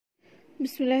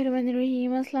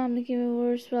बिस्मिल्लाहिर्रहमानिर्रहीम। अस्सलाम वालेकुम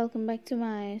viewers, welcome back to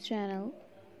my channel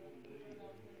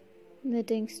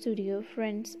knitting studio.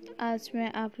 Friends, आज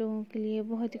मैं आप लोगों के लिए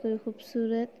बहुत ही कोई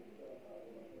खूबसूरत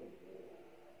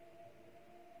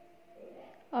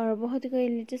और बहुत ही कोई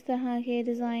लेटेस्ट तरह के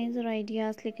डिज़ाइन और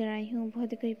आइडियाज़ लेकर आई हूँ।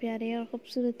 बहुत ही कोई प्यारे और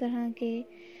ख़ूबसूरत तरह के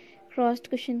क्रॉस्ड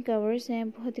कुशन कवर्स हैं,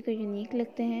 बहुत ही कोई यूनिक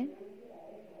लगते हैं।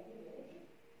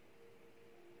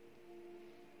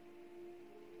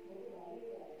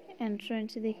 एंड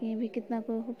फ्रेंड्स, देखिए भी कितना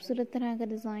कोई खूबसूरत तरह का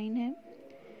डिज़ाइन है,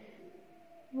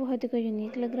 बहुत ही कोई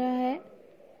यूनिक लग रहा है।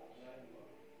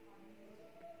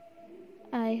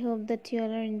 I hope that you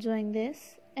are enjoying this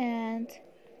and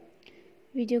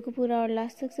video को पूरा और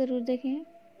लास्ट तक ज़रूर देखें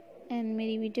एंड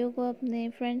मेरी वीडियो को अपने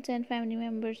फ्रेंड्स एंड फैमिली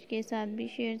मेम्बर्स के साथ भी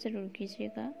शेयर ज़रूर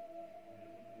कीजिएगा।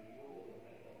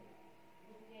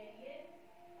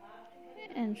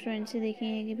 एंड फ्रेंड्स,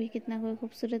 देखिए कि भी कितना कोई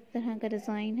खूबसूरत तरह का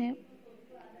डिज़ाइन है,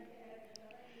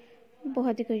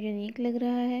 बहुत ही कोई यूनिक लग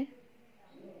रहा है।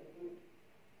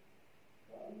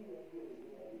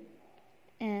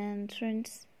 एंड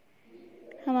फ्रेंड्स,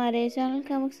 हमारे चैनल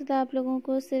का मकसद आप लोगों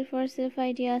को सिर्फ़ और सिर्फ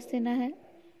आइडियाज़ देना है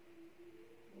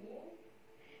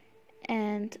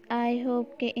एंड आई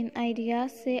होप कि इन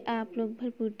आइडियाज़ से आप लोग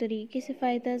भरपूर तरीके से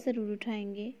फ़ायदा ज़रूर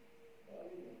उठाएंगे।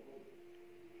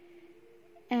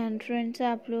 एंड फ्रेंड्स,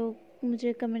 आप लोग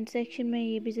मुझे कमेंट सेक्शन में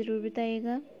ये भी ज़रूर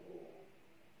बताइएगा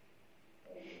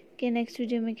कि नेक्स्ट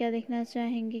वीडियो में क्या देखना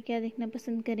चाहेंगे, क्या देखना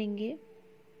पसंद करेंगे।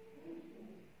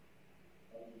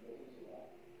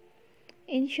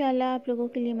 इंशाल्लाह आप लोगों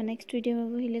के लिए मैं नेक्स्ट वीडियो में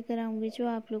वही लेकर आऊँगी जो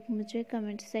आप लोग मुझे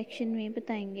कमेंट सेक्शन में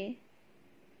बताएंगे।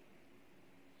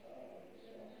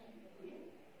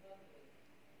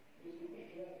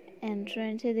 एंड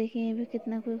फ्रेंड्स, ये देखिए ये भी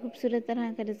कितना कोई खूबसूरत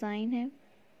तरह का डिज़ाइन है,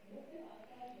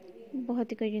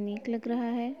 बहुत ही कोई यूनिक लग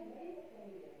रहा है।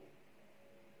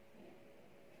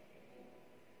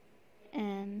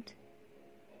 And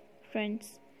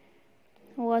friends,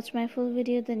 watch my full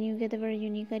video, then you get a very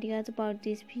unique ideas about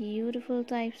these beautiful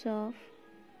types of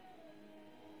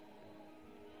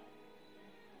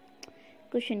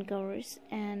cushion covers.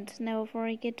 And never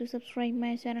forget to subscribe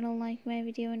my channel, like my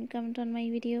video and comment on my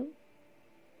video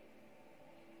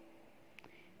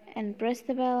and press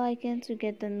the bell icon to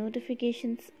get the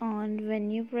notifications on.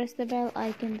 When you press the bell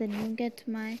icon, then you get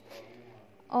my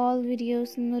all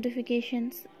videos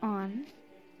notifications on.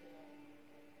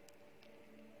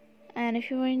 And if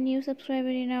you are a new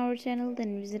subscriber in our channel, then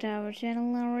visit our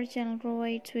channel. Our channel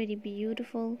provides very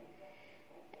beautiful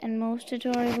and most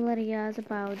tutorial areas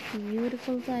about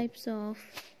beautiful types of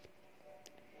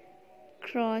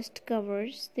crossed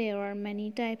covers. There are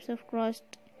many types of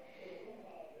crossed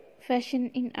fashion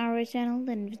in our channel.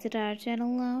 Then visit our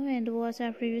channel now and watch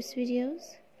our previous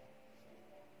videos.